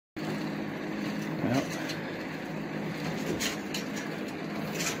Well,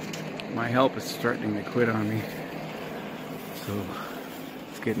 my help is starting to quit on me, so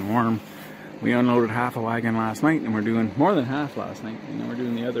it's getting warm. We unloaded half a wagon last night, and we're doing more than half last night, and then we're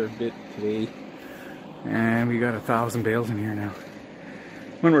doing the other bit today, and we got 1,000 bales in here now.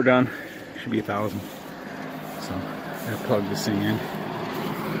 When we're done, should be 1,000. So I'll plug this thing in.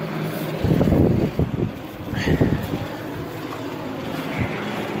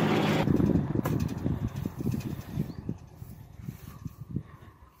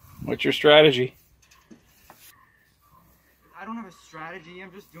 What's your strategy? I don't have a strategy.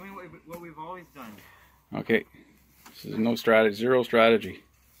 I'm just doing what we've always done. Okay. This is no strategy, zero strategy.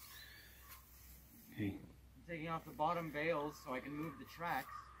 Okay. I'm taking off the bottom bales so I can move the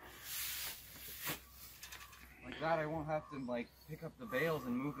tracks. Like that, I won't have to like pick up the bales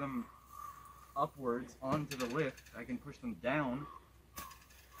and move them upwards onto the lift. I can push them down.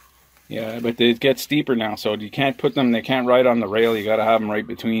 Yeah, but they get steeper now, so you can't put them, they can't ride on the rail, you gotta have them right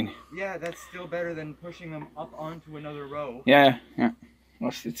between. Yeah, that's still better than pushing them up onto another row. Yeah, yeah.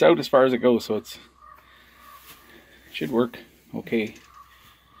 Well, it's out as far as it goes, so it should work okay.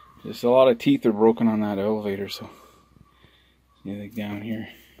 Just a lot of teeth are broken on that elevator, so see, like down here,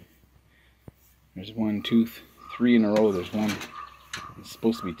 there's one tooth, 3 in a row, there's one. It's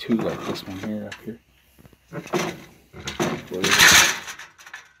supposed to be 2 like this one here, up here.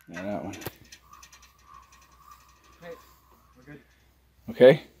 Yeah, that one. Okay, we're good.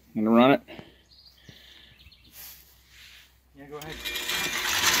 Okay, I'm gonna run it. Yeah, go ahead.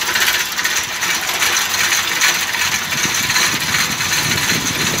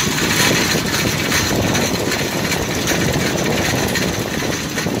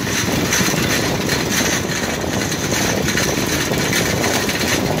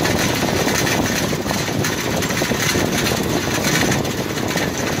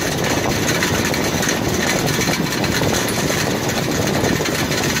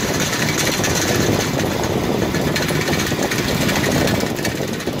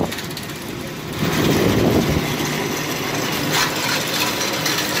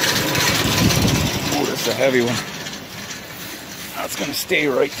 Heavy one. That's gonna stay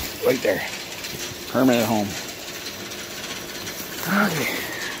right there. Permanent home. Okay.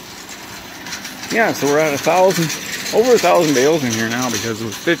 Yeah, so we're at 1,000, over 1,000 bales in here now because there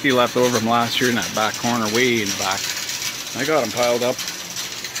was 50 left over from last year in that back corner, way in the back. I got them piled up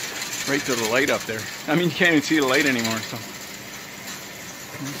right to the light up there. I mean, you can't even see the light anymore. So,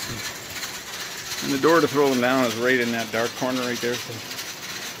 let's see. And the door to throw them down is right in that dark corner right there. So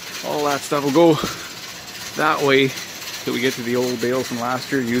all that stuff will go that way till we get to the old bales from last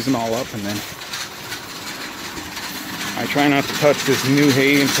year, use them all up, and then I try not to touch this new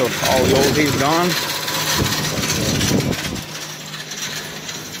hay until all the old hay's gone.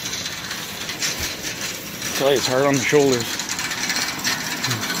 I tell you, it's hard on the shoulders.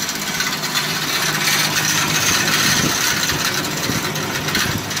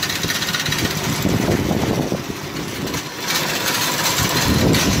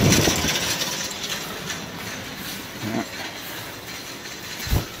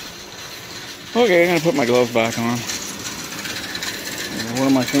 Okay, I'm gonna put my gloves back on. One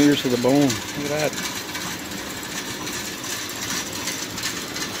of my fingers to the bone. Look at that.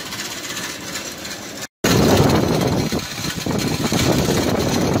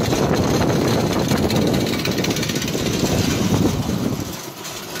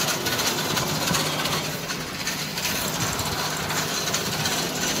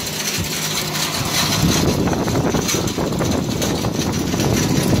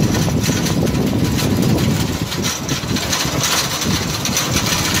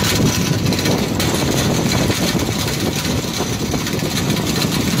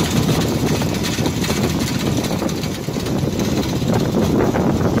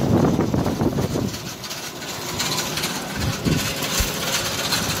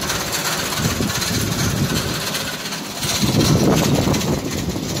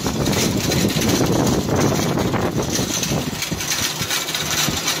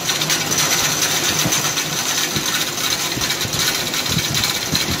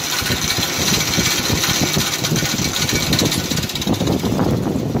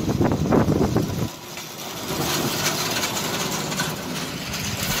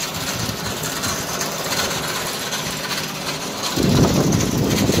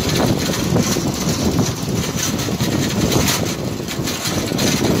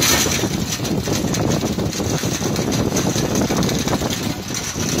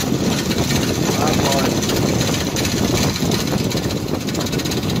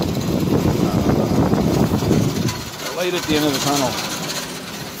 light at the end of the tunnel.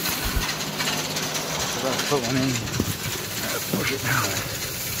 put one in. Let's push it down.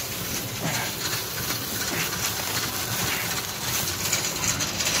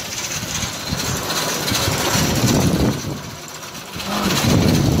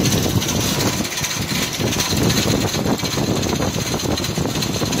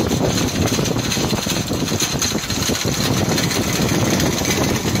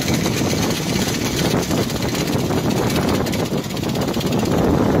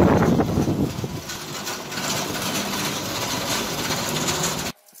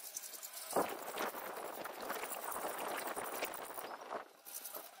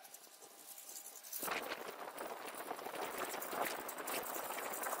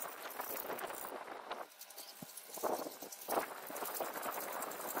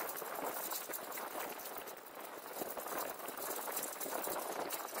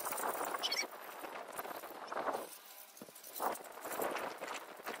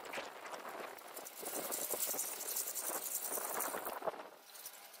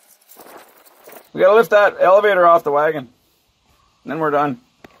 We gotta lift that elevator off the wagon. And then we're done.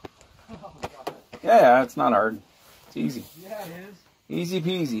 Oh, God. Yeah, it's not hard. It's easy. Yeah, it is. Easy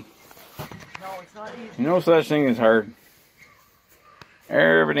peasy. No, it's not easy. No such thing as hard.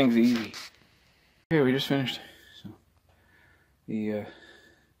 Everything's easy. Okay, we just finished. So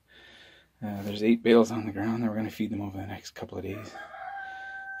there's 8 bales on the ground that we're gonna feed them over the next couple of days.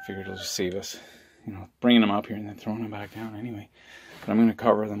 Figured it'll just save us, you know, bringing them up here and then throwing them back down anyway. But I'm going to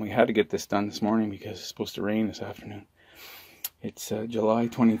cover them. We had to get this done this morning because it's supposed to rain this afternoon. It's July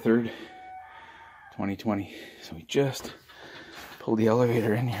 23rd, 2020. So we just pulled the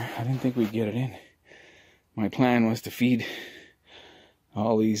elevator in here. I didn't think we'd get it in. My plan was to feed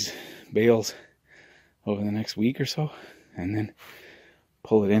all these bales over the next week or so and then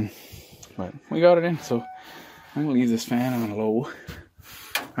pull it in. But we got it in, so I'm going to leave this fan on low.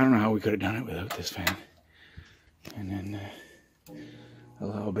 I don't know how we could have done it without this fan. And then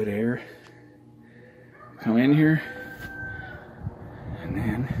allow a bit of air come in here, and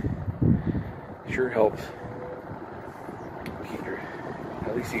then sure helps keep your,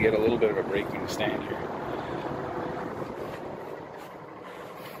 at least you get a little bit of a break when you stand here.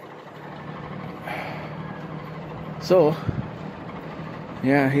 So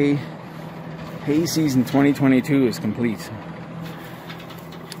yeah, hay season 2022 is complete.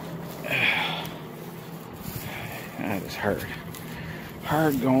 That is hard.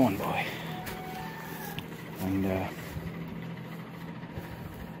 Hard going, boy. And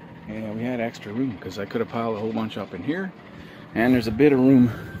yeah, we had extra room because I could have piled a whole bunch up in here, and there's a bit of room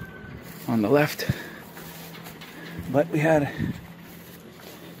on the left, but we had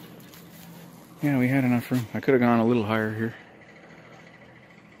enough room. I could have gone a little higher here,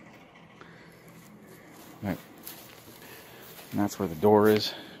 but and that's where the door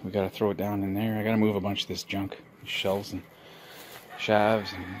is. We got to throw it down in there. I got to move a bunch of this junk, shelves and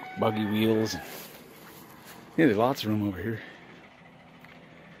shafts and buggy wheels. Yeah, there's lots of room over here.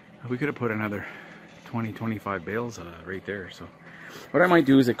 We could have put another 20-25 bales right there. So what I might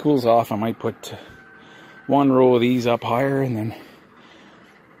do is it cools off, I might put one row of these up higher, and then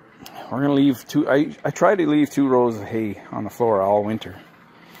we're gonna leave two. I try to leave 2 rows of hay on the floor all winter,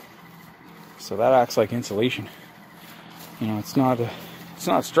 so that acts like insulation. You know, it's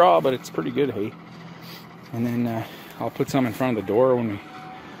not straw, but it's pretty good hay. And then I'll put some in front of the door when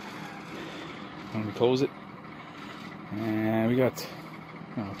we close it. And we got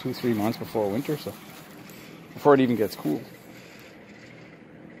 2-3 months before winter, so before it even gets cool.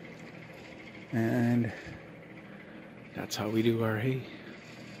 And that's how we do our hay.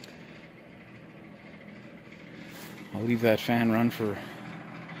 I'll leave that fan run for,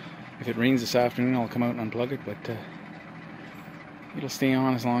 if it rains this afternoon, I'll come out and unplug it, but it'll stay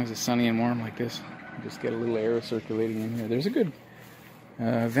on as long as it's sunny and warm like this. Just get a little air circulating in here. There's a good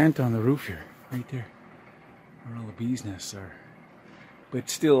vent on the roof here, right there, where all the bees' nests are. But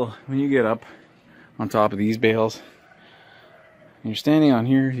still, when you get up on top of these bales, and you're standing on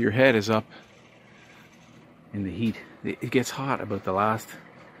here, your head is up in the heat. It gets hot about the last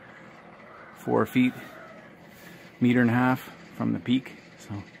 4 feet, 1.5 meters from the peak.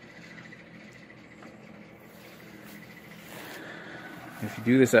 So if you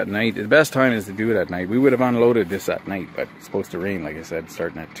do this at night, the best time is to do it at night. We would have unloaded this at night, but it's supposed to rain, like I said,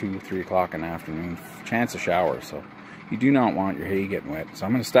 starting at 2-3 o'clock in the afternoon. Chance of showers, so you do not want your hay getting wet. So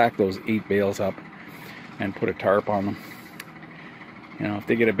I'm going to stack those 8 bales up and put a tarp on them. You know, if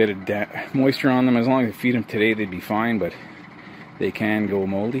they get a bit of moisture on them, as long as you feed them today, they'd be fine, but they can go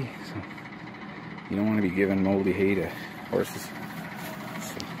moldy. So you don't want to be giving moldy hay to horses.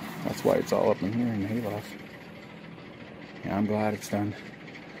 So that's why it's all up in here in the hayloft. Yeah, I'm glad it's done.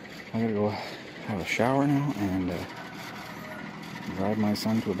 I gotta go have a shower now and drive my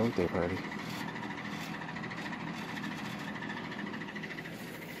son to a birthday party.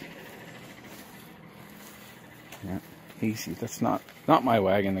 Yeah, that's not my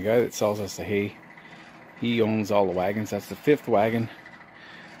wagon. The guy that sells us the hay, he owns all the wagons. That's the 5th wagon.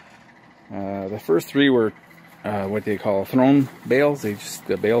 The first 3 were what they call thrown bales.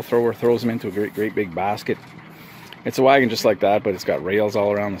 The bale thrower throws them into a great big basket. It's a wagon just like that, but it's got rails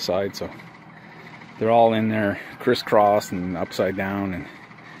all around the side, so they're all in there crisscrossed and upside down. And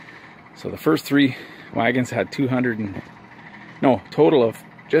so the first 3 wagons had total of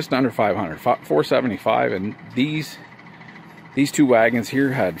just under 500, 475, and these 2 wagons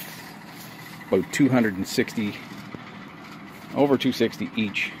here had about 260, over 260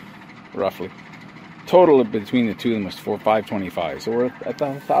 each, roughly. Total between the 2 of them was 525. So we're at the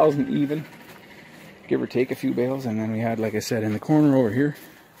 1,000 even, give or take a few bales. And then we had, like I said, in the corner over here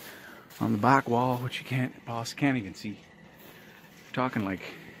on the back wall, which you can't even see. We're talking like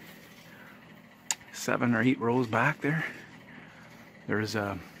 7 or 8 rows back there. There's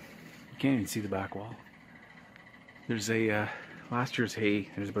you can't even see the back wall. There's a last year's hay.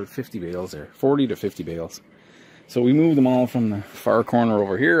 There's about 50 bales there, 40 to 50 bales. So we moved them all from the far corner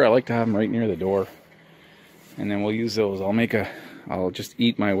over here. I like to have them right near the door, and then we'll use those. I'll just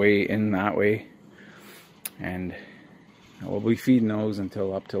eat my way in that way, and we'll be feeding those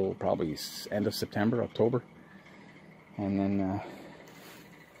up till probably end of September, October, and then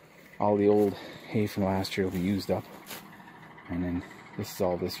all the old hay from last year will be used up, and then this is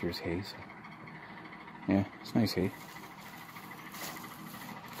all this year's hay. So yeah, it's nice hay.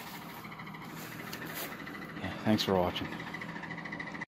 Yeah, thanks for watching.